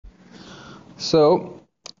So,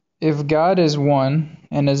 if God is one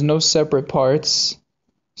and has no separate parts,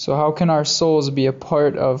 so how can our souls be a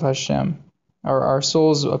part of Hashem? Are our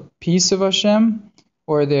souls a piece of Hashem,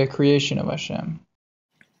 or are they a creation of Hashem?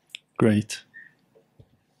 Great.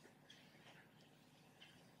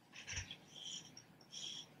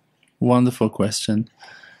 Wonderful question.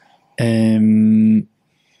 I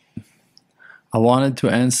wanted to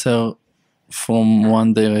answer from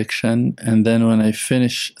one direction, and then when I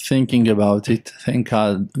finish thinking about it, thank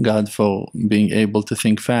God for being able to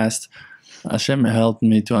think fast, Hashem helped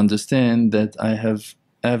me to understand that I have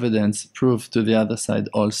evidence, proof to the other side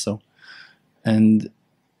also. And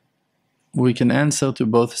we can answer to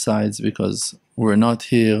both sides because we're not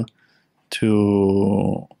here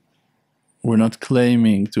to, we're not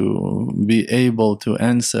claiming to be able to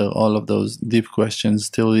answer all of those deep questions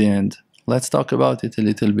till the end. Let's talk about it a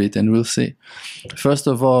little bit and we'll see. First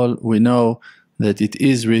of all, we know that it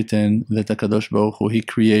is written that HaKadosh Baruch Hu, He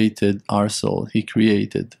created our soul. He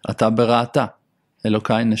created. Ata berata,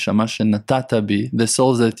 Elokai neshama shenatata bi, the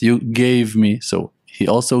souls that you gave me. So He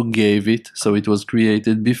also gave it, so it was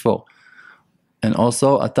created before. And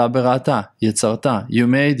also, ata berata, yetzarta, you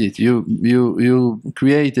made it, you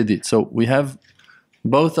created it. So we have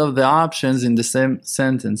both of the options in the same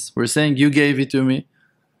sentence. We're saying you gave it to me,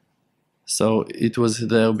 so it was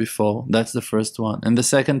there before. That's the first one. And the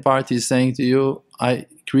second part is saying to you, I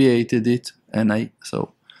created it, and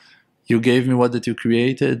so you gave me what that you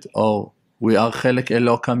created. Oh, we are chelek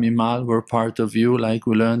eloka mimal, we're part of you, like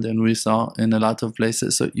we learned and we saw in a lot of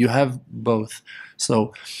places. So you have both.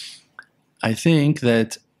 So I think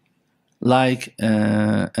that like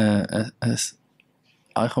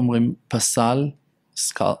pasal,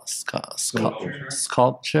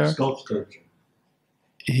 sculpture,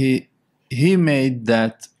 he made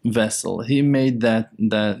that vessel, he made that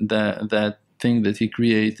thing that he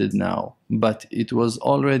created now, but it was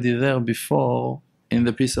already there before in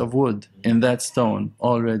the piece of wood, in that stone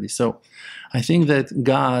already. So I think that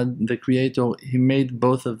God, the Creator, He made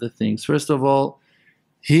both of the things. First of all,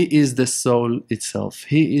 He is the soul itself.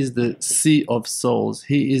 He is the sea of souls.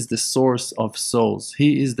 He is the source of souls.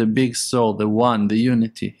 He is the big soul, the one, the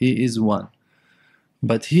unity. He is one.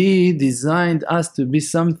 But He designed us to be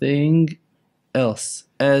something else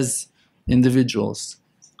as individuals.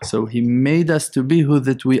 So He made us to be who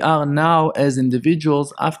that we are now as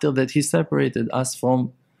individuals. After that, He separated us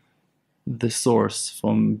from the source,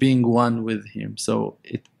 from being one with Him. So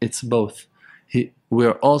it's both.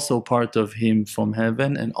 We're also part of Him from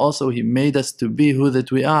heaven, and also He made us to be who that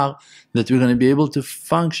we are, that we're going to be able to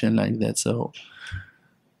function like that. So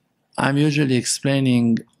I'm usually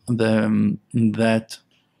explaining that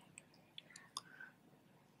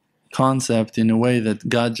concept in a way that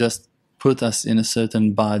God just put us in a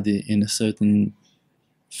certain body, in a certain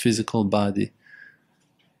physical body.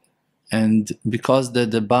 And because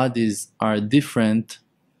the bodies are different,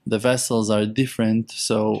 the vessels are different,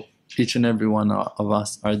 so each and every one of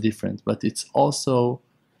us are different. But it's also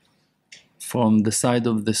from the side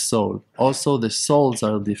of the soul. Also the souls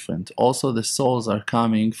are different. Also the souls are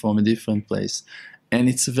coming from a different place. And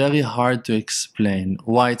it's very hard to explain.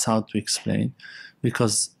 Why it's hard to explain?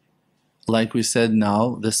 Because like we said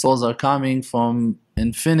now, the souls are coming from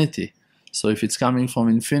infinity. So if it's coming from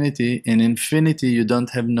infinity, in infinity you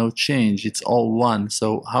don't have no change. It's all one.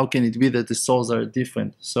 So how can it be that the souls are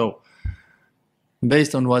different? So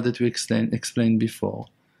based on what that we explained before,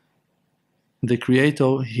 the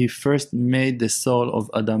Creator, He first made the soul of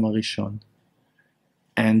Adam HaRishon.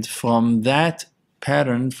 And from that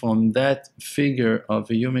pattern, from that figure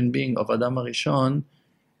of a human being, of Adam HaRishon,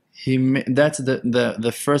 that's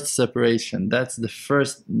the first separation. That's the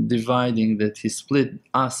first dividing, that He split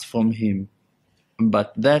us from Him.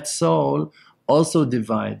 But that soul also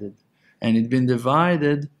divided. And it's been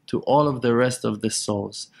divided to all of the rest of the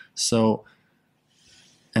souls. So,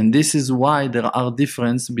 and this is why there are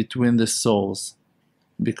differences between the souls.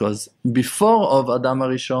 Because before of Adam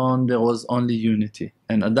HaRishon, there was only unity.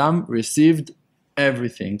 And Adam received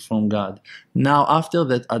everything from God. Now after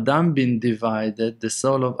that Adam been divided, the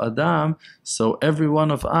soul of Adam, so every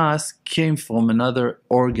one of us came from another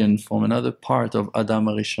organ, from another part of Adam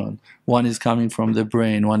HaRishon. One is coming from the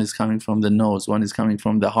brain, one is coming from the nose, one is coming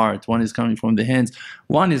from the heart, one is coming from the hands,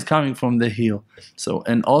 one is coming from the heel. So,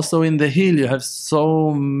 and also in the heel you have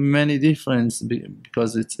so many differences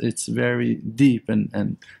because it's very deep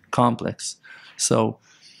and complex. So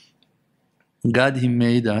God, He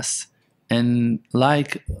made us. And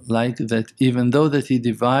like that, even though that He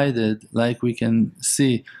divided, like we can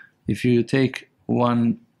see, if you take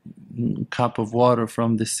one cup of water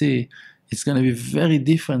from the sea, it's going to be very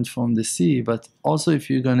different from the sea. But also, if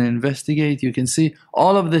you're going to investigate, you can see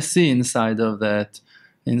all of the sea inside of that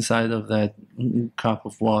cup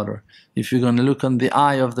of water. If you're going to look on the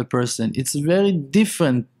eye of the person, it's very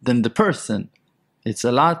different than the person. It's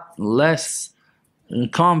a lot less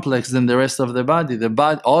complex than the rest of the body.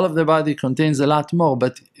 All of the body contains a lot more,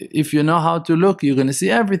 but if you know how to look, you're going to see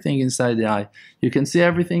everything inside the eye. You can see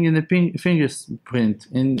everything in the fingerprint,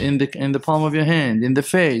 in the palm of your hand, in the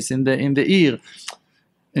face, in the ear,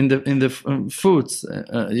 in the foot.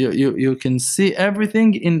 You can see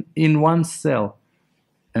everything in one cell,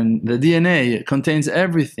 and the DNA contains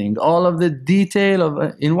everything, all of the detail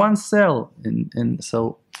of in one cell, and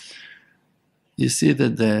so you see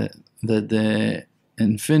that the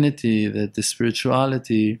infinity, that the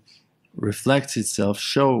spirituality reflects itself,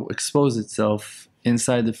 expose itself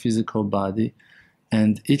inside the physical body,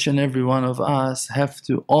 and each and every one of us have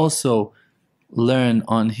to also learn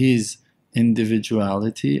on his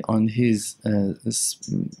individuality, on his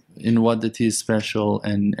in what that he is special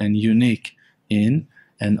and unique in,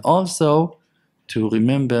 and also to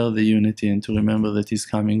remember the unity and to remember that he's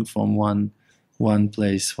coming from one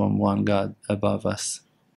place, from one God above us.